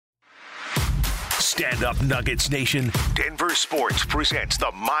Stand up, Nuggets Nation. Denver Sports presents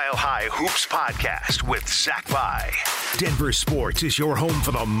the Mile High Hoops podcast with Zach By. Denver Sports is your home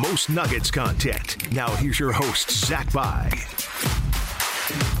for the most Nuggets content. Now here's your host, Zach By.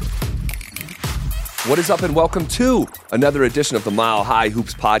 What is up, and welcome to another edition of the Mile High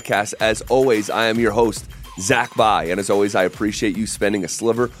Hoops podcast. As always, I am your host, Zach By, and as always, I appreciate you spending a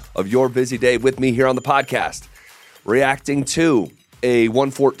sliver of your busy day with me here on the podcast, reacting to a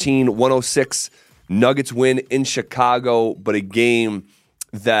 114-106 Nuggets win in Chicago, but a game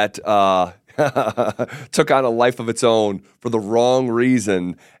that took on a life of its own for the wrong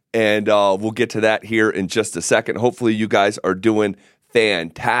reason, and we'll get to that here in just a second. Hopefully, you guys are doing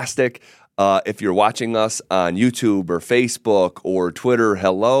fantastic. If you're watching us on YouTube or Facebook or Twitter,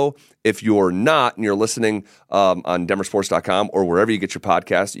 hello. If you're not and you're listening on denversports.com or wherever you get your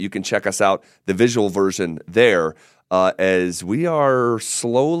podcast, you can check us out, the visual version there, as we are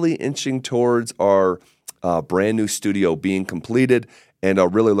slowly inching towards our brand new studio being completed, and I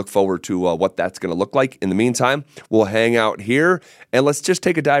really look forward to what that's going to look like. In the meantime, we'll hang out here, and let's just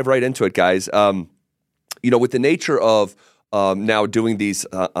take a dive right into it, guys. With the nature of now doing these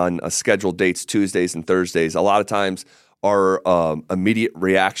on scheduled dates, Tuesdays and Thursdays, a lot of times our immediate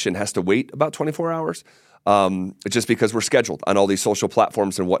reaction has to wait about 24 hours just because we're scheduled on all these social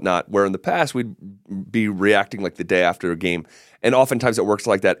platforms and whatnot, where in the past we'd be reacting like the day after a game. And oftentimes it works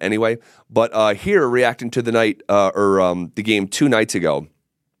like that anyway. But here, reacting to the night the game 2 nights ago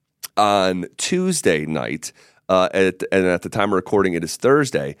on Tuesday night, and at the time of recording, it is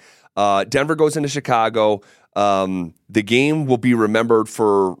Thursday, Denver goes into Chicago. The game will be remembered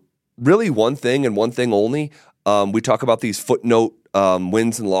for really one thing and one thing only. We talk about these footnote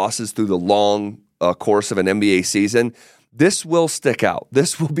wins and losses through the long course of an NBA season. This will stick out.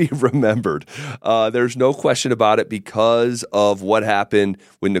 This will be remembered. There's no question about it because of what happened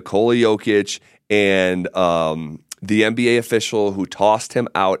with Nikola Jokic and the NBA official who tossed him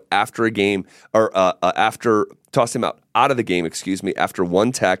out after a game, or tossed him out of the game, after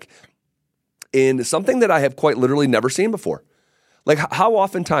one tech. In something that I have quite literally never seen before. Like, how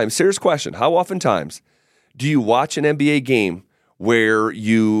oftentimes, serious question, how oftentimes do you watch an NBA game where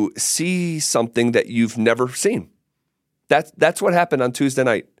you see something that you've never seen? That's what happened on Tuesday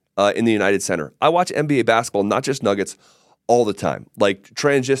night in the United Center. I watch NBA basketball, not just Nuggets, all the time. Like,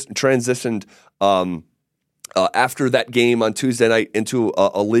 transitioned after that game on Tuesday night into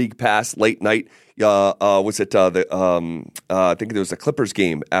a league pass late night. I think there was a Clippers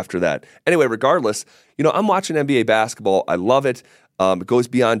game after that. Anyway, regardless, I'm watching NBA basketball. I love it. It goes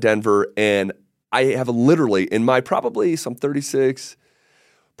beyond Denver, and I have literally in my probably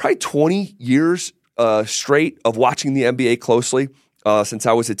 20 years straight of watching the NBA closely since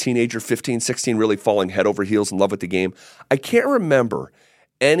I was a teenager, 15, 16, really falling head over heels in love with the game. I can't remember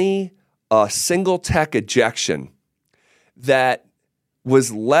any single tech ejection that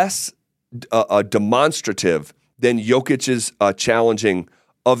was less demonstrative than Jokic's challenging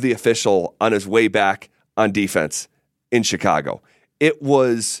of the official on his way back on defense in Chicago. It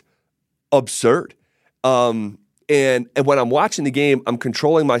was absurd. And when I'm watching the game, I'm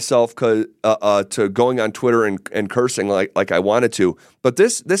controlling myself to going on Twitter and cursing like I wanted to. But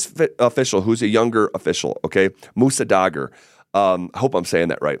this official, who's a younger official, okay, Musa Dagger, I hope I'm saying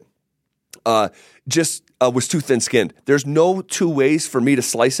that right, was too thin-skinned. There's no two ways for me to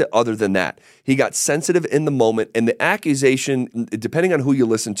slice it other than that. He got sensitive in the moment, and the accusation, depending on who you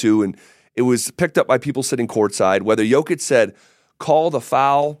listen to, and it was picked up by people sitting courtside, whether Jokic said, call the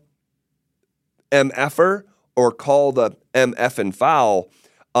foul MFer or call the MF and foul,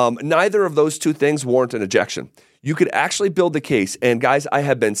 neither of those two things warrant an ejection. You could actually build the case, and guys, I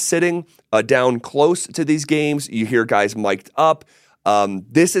have been sitting down close to these games. You hear guys mic'd up.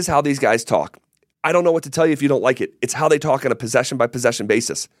 This is how these guys talk. I don't know what to tell you if you don't like it. It's how they talk on a possession-by-possession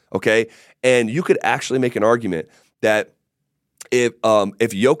basis, okay? And you could actually make an argument that if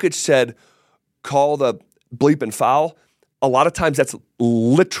Jokic said, call the bleep and foul, a lot of times that's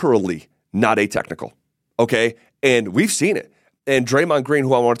literally not atypical, okay? And we've seen it. And Draymond Green,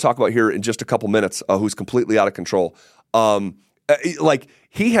 who I want to talk about here in just a couple minutes, who's completely out of control,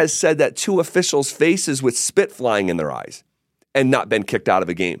 he has said that to officials' faces with spit flying in their eyes and not been kicked out of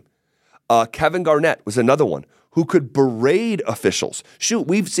a game. Kevin Garnett was another one who could berate officials. Shoot,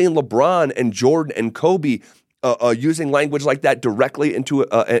 we've seen LeBron and Jordan and Kobe using language like that directly into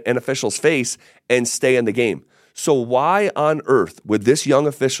an official's face and stay in the game. So why on earth would this young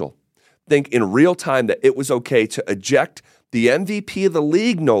official think in real time that it was okay to eject the MVP of the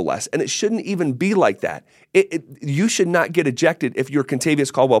league, no less? And it shouldn't even be like that. You should not get ejected if you're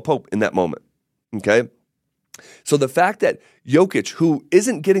Kentavious Caldwell-Pope in that moment, okay? So the fact that Jokic, who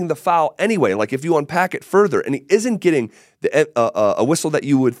isn't getting the foul anyway, like if you unpack it further, and he isn't getting a whistle that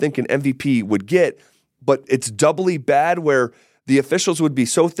you would think an MVP would get, but it's doubly bad where the officials would be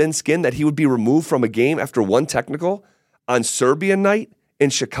so thin-skinned that he would be removed from a game after one technical on Serbian night in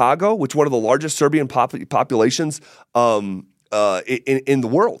Chicago, which is one of the largest Serbian populations in the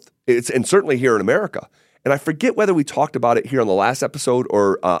world, and certainly here in America. And I forget whether we talked about it here on the last episode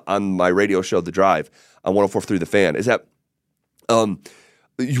or on my radio show, The Drive, on 104.3 The Fan, is that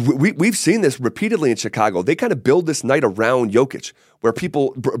we've seen this repeatedly in Chicago. They kind of build this night around Jokic where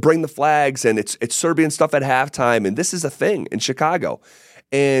people bring the flags and it's Serbian stuff at halftime, and this is a thing in Chicago.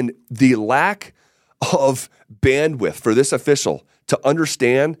 And the lack of bandwidth for this official to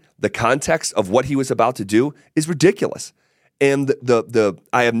understand the context of what he was about to do is ridiculous. And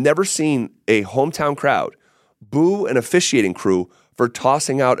I have never seen a hometown crowd boo an officiating crew for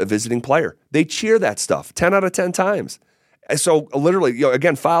tossing out a visiting player. They cheer that stuff 10 out of 10 times. And so literally,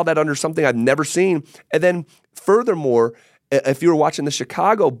 again, file that under something I've never seen. And then furthermore, if you were watching the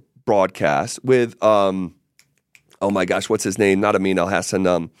Chicago broadcast with, oh my gosh, what's his name? Not Amin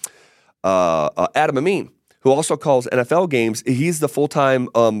Al-Hassan, Adam Amin, who also calls NFL games. He's the full-time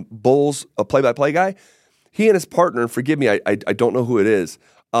Bulls play-by-play guy. He and his partner, forgive me, I don't know who it is,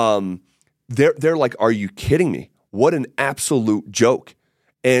 they're like, are you kidding me? What an absolute joke.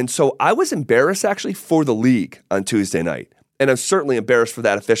 And so I was embarrassed actually for the league on Tuesday night. And I'm certainly embarrassed for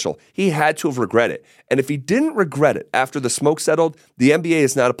that official. He had to have regretted it. And if he didn't regret it after the smoke settled, the NBA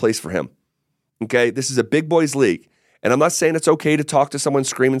is not a place for him. Okay? This is a big boys league. And I'm not saying it's okay to talk to someone,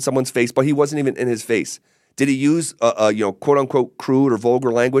 scream in someone's face, but he wasn't even in his face. Did he use quote unquote crude or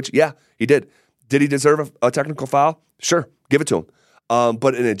vulgar language? Yeah, he did. Did he deserve a technical foul? Sure, give it to him.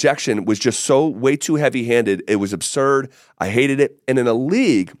 But an ejection was just so way too heavy-handed. It was absurd. I hated it. And in a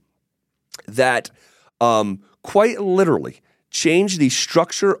league that quite literally changed the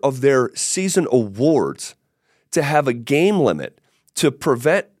structure of their season awards to have a game limit to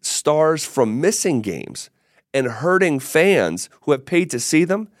prevent stars from missing games and hurting fans who have paid to see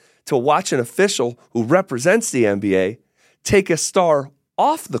them, to watch an official who represents the NBA take a star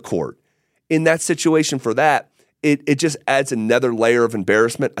off the court in that situation for that, it just adds another layer of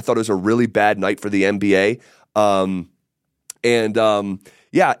embarrassment. I thought it was a really bad night for the NBA.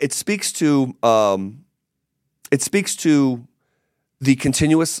 It speaks to the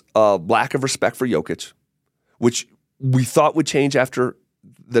continuous lack of respect for Jokic, which we thought would change after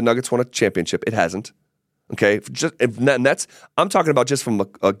the Nuggets won a championship. It hasn't. Okay, I'm talking about just from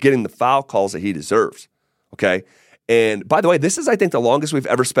getting the foul calls that he deserves. Okay. And by the way, this is, I think, the longest we've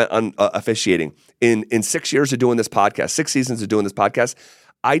ever spent on officiating in 6 years of doing this podcast, 6 seasons of doing this podcast.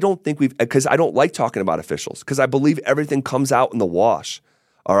 I don't think because I don't like talking about officials because I believe everything comes out in the wash.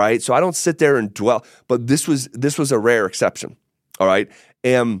 All right. So I don't sit there and dwell, but this was a rare exception. All right.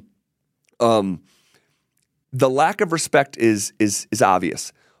 And the lack of respect is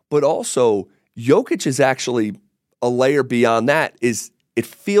obvious, but also Jokic is actually a layer beyond that. It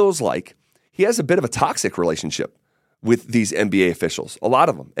feels like he has a bit of a toxic relationship with these NBA officials, a lot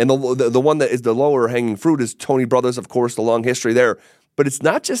of them. And the one that is the lower hanging fruit is Tony Brothers, of course, the long history there. But it's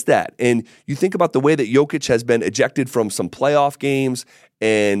not just that. And you think about the way that Jokic has been ejected from some playoff games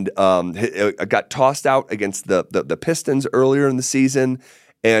and got tossed out against the Pistons earlier in the season.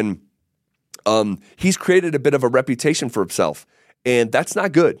 And he's created a bit of a reputation for himself. And that's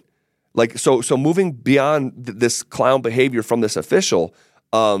not good. Like so moving beyond this clown behavior from this official,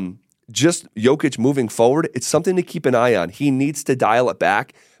 just Jokic moving forward, it's something to keep an eye on. He needs to dial it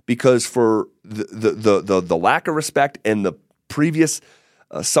back because for the lack of respect and the previous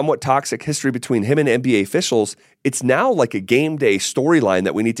somewhat toxic history between him and NBA officials, it's now like a game day storyline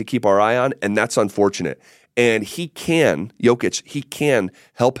that we need to keep our eye on, and that's unfortunate. And Jokic, he can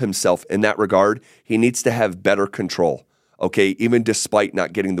help himself in that regard. He needs to have better control. Okay, even despite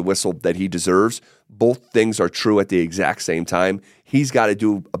not getting the whistle that he deserves, both things are true at the exact same time. He's got to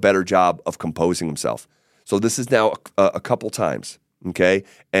do a better job of composing himself. So this is now a couple times, okay?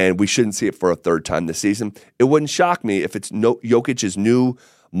 And we shouldn't see it for a third time this season. It wouldn't shock me if it's Jokic's new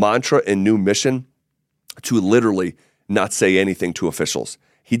mantra and new mission to literally not say anything to officials.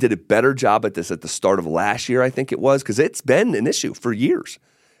 He did a better job at this at the start of last year, I think it was, because it's been an issue for years.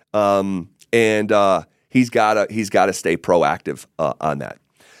 He's got to stay proactive on that.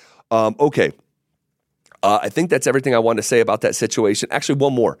 Okay. I think that's everything I wanted to say about that situation. Actually,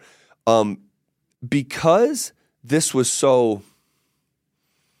 one more. Because this was so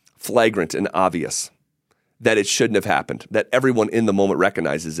flagrant and obvious that it shouldn't have happened, that everyone in the moment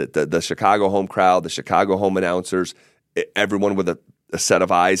recognizes it, the Chicago home crowd, the Chicago home announcers, everyone with a set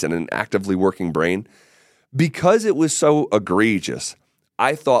of eyes and an actively working brain. Because it was so egregious,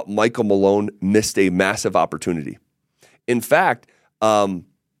 I thought Michael Malone missed a massive opportunity. In fact, not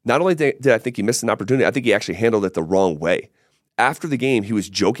only did I think he missed an opportunity, I think he actually handled it the wrong way. After the game, he was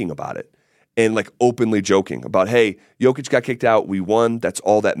joking about it and like openly joking about, hey, Jokic got kicked out, we won, that's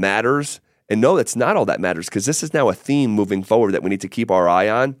all that matters. And no, that's not all that matters, because this is now a theme moving forward that we need to keep our eye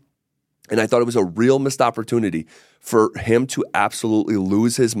on. And I thought it was a real missed opportunity for him to absolutely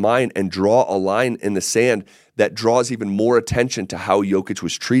lose his mind and draw a line in the sand that draws even more attention to how Jokic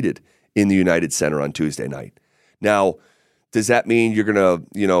was treated in the United Center on Tuesday night. Now, does that mean you're going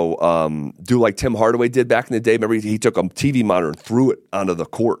to, do like Tim Hardaway did back in the day? Remember, he took a TV monitor and threw it onto the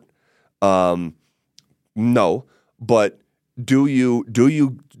court. No, but do you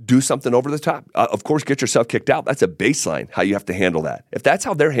do something over the top? Of course, get yourself kicked out. That's a baseline, how you have to handle that. If that's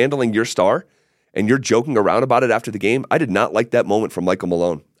how they're handling your star and you're joking around about it after the game, I did not like that moment from Michael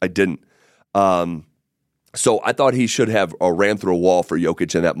Malone. I didn't. So I thought he should have ran through a wall for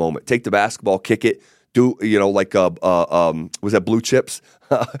Jokic in that moment. Take the basketball, kick it, do, like, was that Blue Chips?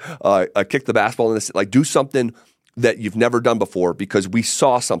 Kick the basketball in this, like, do something that you've never done before, because we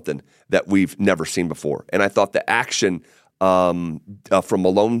saw something that we've never seen before. And I thought the action from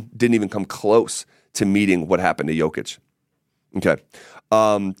Malone didn't even come close to meeting what happened to Jokic. Okay.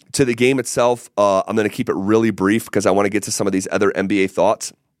 To the game itself, I'm going to keep it really brief because I want to get to some of these other NBA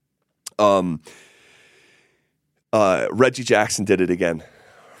thoughts. Reggie Jackson did it again.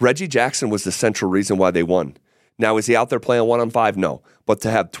 Reggie Jackson was the central reason why they won. Now, is he out there playing 1-on-5? No. But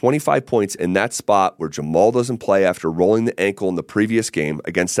to have 25 points in that spot where Jamal doesn't play after rolling the ankle in the previous game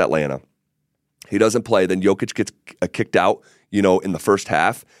against Atlanta, he doesn't play, then Jokic gets kicked out, in the first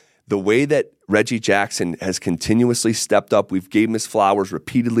half. The way that Reggie Jackson has continuously stepped up, we've gave him his flowers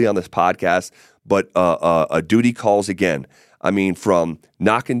repeatedly on this podcast, but a duty calls again. I mean, from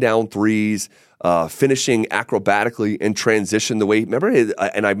knocking down threes, finishing acrobatically in transition the way, remember,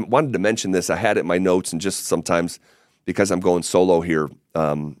 and I wanted to mention this, I had it in my notes, and just sometimes because I'm going solo here,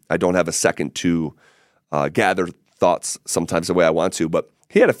 I don't have a second to gather thoughts sometimes the way I want to, but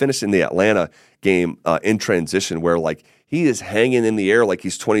he had a finish in the Atlanta game in transition where, like, he is hanging in the air like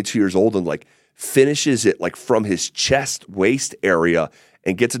he's 22 years old and, like, finishes it, like, from his chest, waist area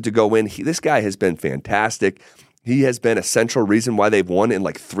and gets it to go in. This guy has been fantastic. He has been a central reason why they've won in,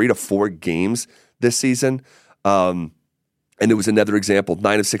 like, 3 to 4 games this season. And it was another example,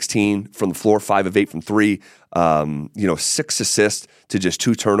 9 of 16 from the floor, 5 of 8 from 3, 6 assists to just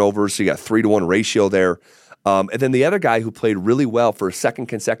 2 turnovers. So you got 3-to-1 ratio there. And then the other guy who played really well for a second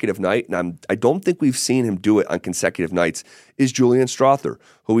consecutive night, and I don't think we've seen him do it on consecutive nights, is Julian Strawther,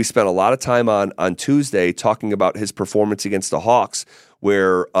 who we spent a lot of time on Tuesday talking about his performance against the Hawks,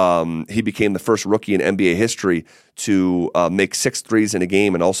 where he became the first rookie in NBA history to make 6 threes in a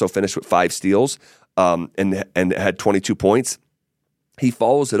game and also finish with 5 steals and had 22 points. He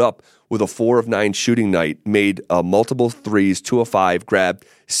follows it up with a 4 of 9 shooting night, made multiple threes, 2 of 5, grabbed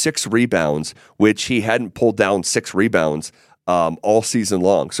 6 rebounds, which he hadn't pulled down 6 rebounds all season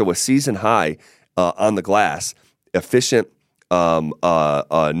long. So a season high on the glass, efficient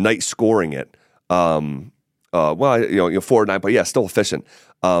night scoring it. 4 of 9, but yeah, still efficient.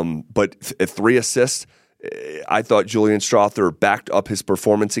 But 3 assists. I thought Julian Strawther backed up his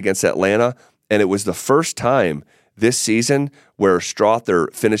performance against Atlanta, and it was the first time this season where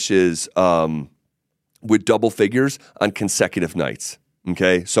Strawther finishes with double figures on consecutive nights.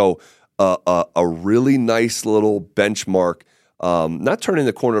 Okay, so a really nice little benchmark, not turning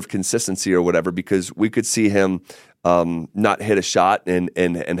the corner of consistency or whatever, because we could see him not hit a shot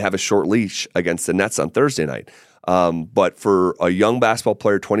and have a short leash against the Nets on Thursday night. But for a young basketball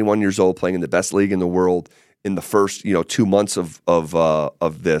player, 21 years old, playing in the best league in the world in the first 2 months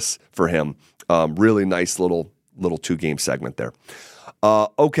of this for him, really nice little 2-game segment there.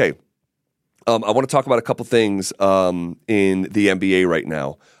 Okay. I want to talk about a couple things in the NBA right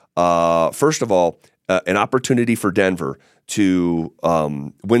now. First of all, an opportunity for Denver to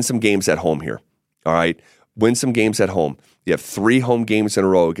win some games at home here. All right? Win some games at home. You have 3 home games in a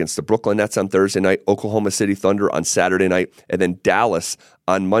row against the Brooklyn Nets on Thursday night, Oklahoma City Thunder on Saturday night, and then Dallas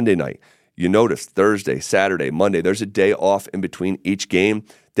on Monday night. You notice Thursday, Saturday, Monday, there's a day off in between each game.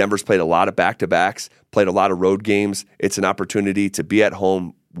 Denver's played a lot of back-to-backs, played a lot of road games. It's an opportunity to be at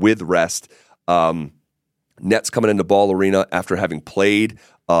home with rest. Nets coming into Ball Arena after having played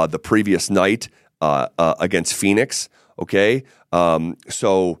the previous night against Phoenix. Okay,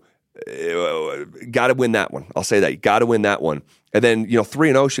 so got to win that one. I'll say that. You got to win that one. And then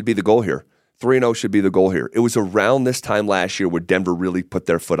 3-0 should be the goal here. 3-0 should be the goal here. It was around this time last year where Denver really put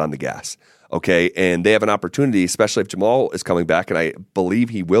their foot on the gas. Okay, and they have an opportunity, especially if Jamal is coming back, and I believe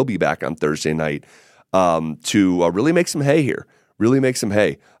he will be back on Thursday night, to really make some hay here. Really make some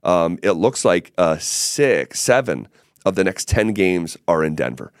hay. It looks like 7 of the next 10 games are in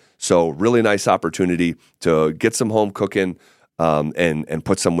Denver. So really nice opportunity to get some home cooking and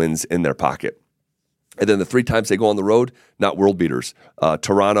put some wins in their pocket. And then the 3 times they go on the road, not world beaters.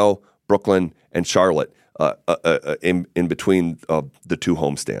 Toronto, Brooklyn, and Charlotte in between the 2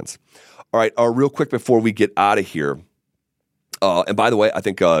 homestands. All right, real quick before we get out of here, and by the way, I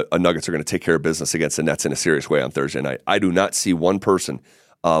think Nuggets are going to take care of business against the Nets in a serious way on Thursday night. I do not see one person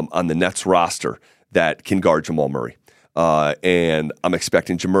on the Nets roster that can guard Jamal Murray. And I'm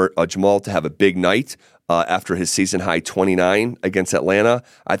expecting Jamal to have a big night after his season-high 29 against Atlanta.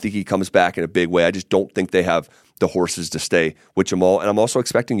 I think he comes back in a big way. I just don't think they have the horses to stay with Jamal. And I'm also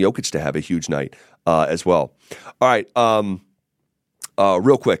expecting Jokic to have a huge night as well. All right,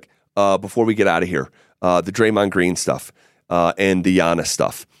 real quick, before we get out of here, the Draymond Green stuff and the Giannis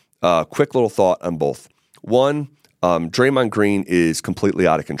stuff. Quick little thought on both. One, Draymond Green is completely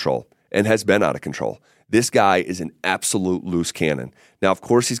out of control and has been out of control. This guy is an absolute loose cannon. Now, of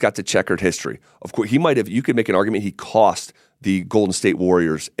course, he's got the checkered history. Of course, you could make an argument he cost the Golden State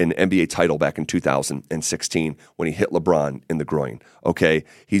Warriors an NBA title back in 2016 when he hit LeBron in the groin. Okay,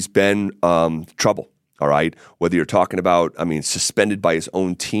 he's been trouble. All right, whether you're talking about, suspended by his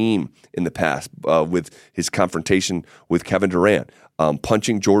own team in the past with his confrontation with Kevin Durant,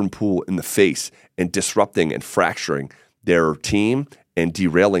 punching Jordan Poole in the face and disrupting and fracturing their team and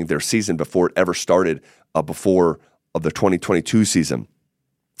derailing their season before it ever started before of the 2022 season.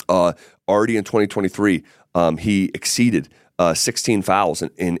 Already in 2023, he exceeded 16 fouls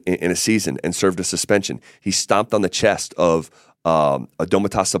in a season and served a suspension. He stomped on the chest of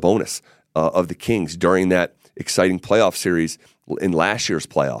Domantas Sabonis of the Kings during that exciting playoff series in last year's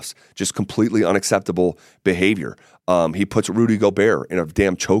playoffs. Just completely unacceptable behavior. He puts Rudy Gobert in a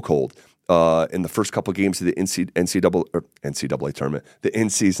damn chokehold in the first couple of games of the NCAA tournament, the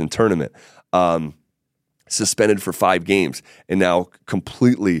in-season tournament. Suspended for 5 games, and now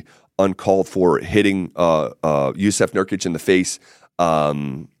completely uncalled for, hitting Jusuf Nurkic in the face,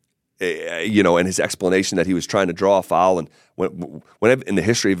 and his explanation that he was trying to draw a foul. And whenever in the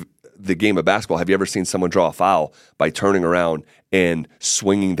history of the game of basketball, have you ever seen someone draw a foul by turning around and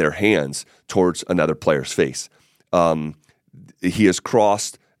swinging their hands towards another player's face? He has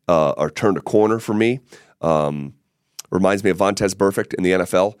crossed or turned a corner for me. Reminds me of Vontaze Burfict in the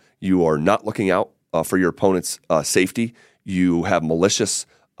NFL. You are not looking out for your opponent's safety. You have malicious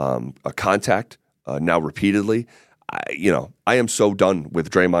contact now repeatedly. I am so done with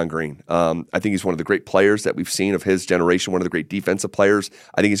Draymond Green. I think he's one of the great players that we've seen of his generation, one of the great defensive players.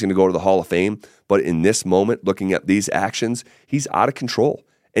 I think he's going to go to the Hall of Fame. But in this moment, looking at these actions, he's out of control,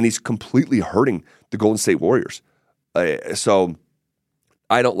 and he's completely hurting the Golden State Warriors. So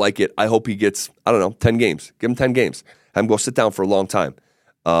I don't like it. I hope he gets, 10 games. Give him 10 games. Have him go sit down for a long time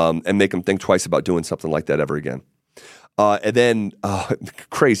and make him think twice about doing something like that ever again. And then,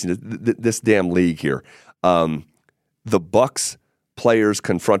 crazy, this damn league here. The Bucks players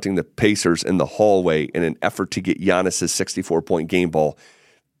confronting the Pacers in the hallway in an effort to get Giannis' 64-point game ball.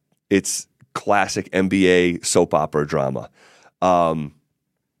 It's classic NBA soap opera drama.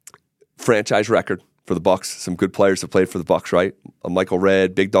 Franchise record for the Bucks. Some good players have played for the Bucks, right? Michael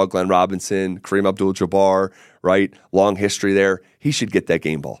Redd, Big Dog Glenn Robinson, Kareem Abdul-Jabbar, right? Long history there. He should get that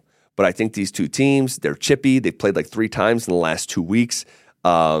game ball. But I think these two teams, they're chippy. They've played like 3 times in the last 2 weeks.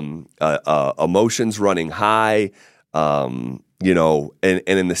 Emotions running high. And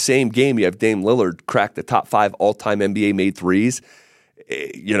in the same game, you have Dame Lillard crack the top 5 all-time NBA made threes.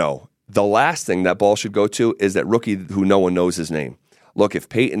 The last thing that ball should go to is that rookie who no one knows his name. Look, if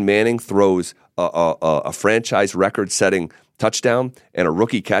Peyton Manning throws a franchise record-setting touchdown and a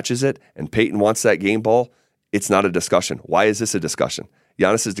rookie catches it and Peyton wants that game ball, it's not a discussion. Why is this a discussion?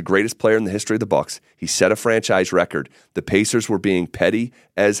 Giannis is the greatest player in the history of the Bucks. He set a franchise record. The Pacers were being petty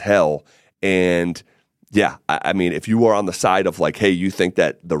as hell. And yeah, if you are on the side of like, hey, you think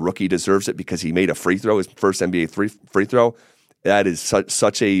that the rookie deserves it because he made a free throw, his first NBA free throw, that is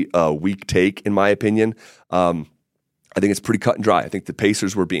such a weak take, in my opinion. I think it's pretty cut and dry. I think the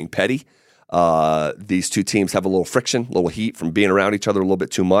Pacers were being petty. These two teams have a little friction, a little heat from being around each other a little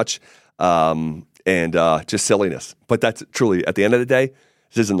bit too much, and just silliness. But that's truly, at the end of the day,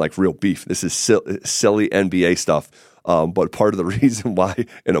 this isn't like real beef. This is silly NBA stuff. But part of the reason why,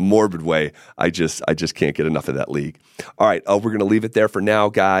 in a morbid way, I just can't get enough of that league. All right, we're going to leave it there for now,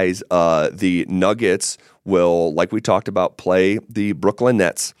 guys. The Nuggets will, like we talked about, play the Brooklyn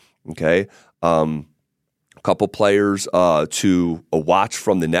Nets. Okay, a couple players to watch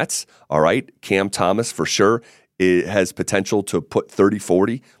from the Nets. All right, Cam Thomas for sure it has potential to put 30,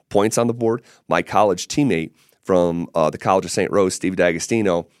 40 points on the board. My college teammate from the College of St. Rose, Steve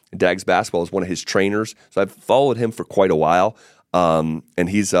D'Agostino, Dags basketball is one of his trainers. So I've followed him for quite a while. And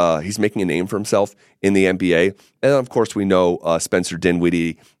he's making a name for himself in the NBA. And of course, we know Spencer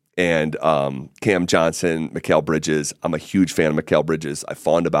Dinwiddie and Cam Johnson, Mikal Bridges. I'm a huge fan of Mikal Bridges. I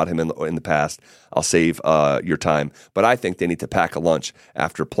fawned about him in the past. I'll save your time. But I think they need to pack a lunch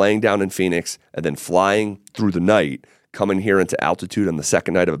after playing down in Phoenix and then flying through the night, coming here into altitude on the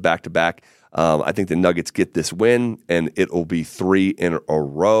second night of a back-to-back. I think the Nuggets get this win, and it will be 3 in a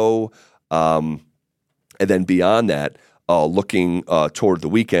row. And then beyond that, looking toward the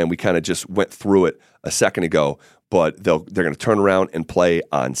weekend, we kind of just went through it a second ago, but they're going to turn around and play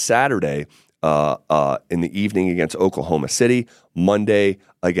on Saturday in the evening against Oklahoma City, Monday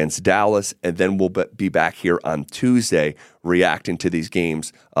against Dallas, and then we'll be back here on Tuesday reacting to these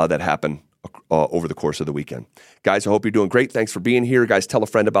games that happen over the course of the weekend. Guys, I hope you're doing great. Thanks for being here. Guys, tell a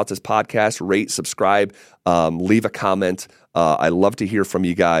friend about this podcast, rate, subscribe, leave a comment. I love to hear from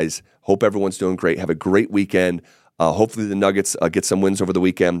you guys. Hope everyone's doing great. Have a great weekend. Hopefully the Nuggets get some wins over the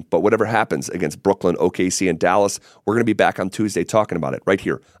weekend. But whatever happens against Brooklyn, OKC, and Dallas, we're going to be back on Tuesday talking about it right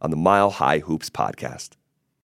here on the Mile High Hoops podcast.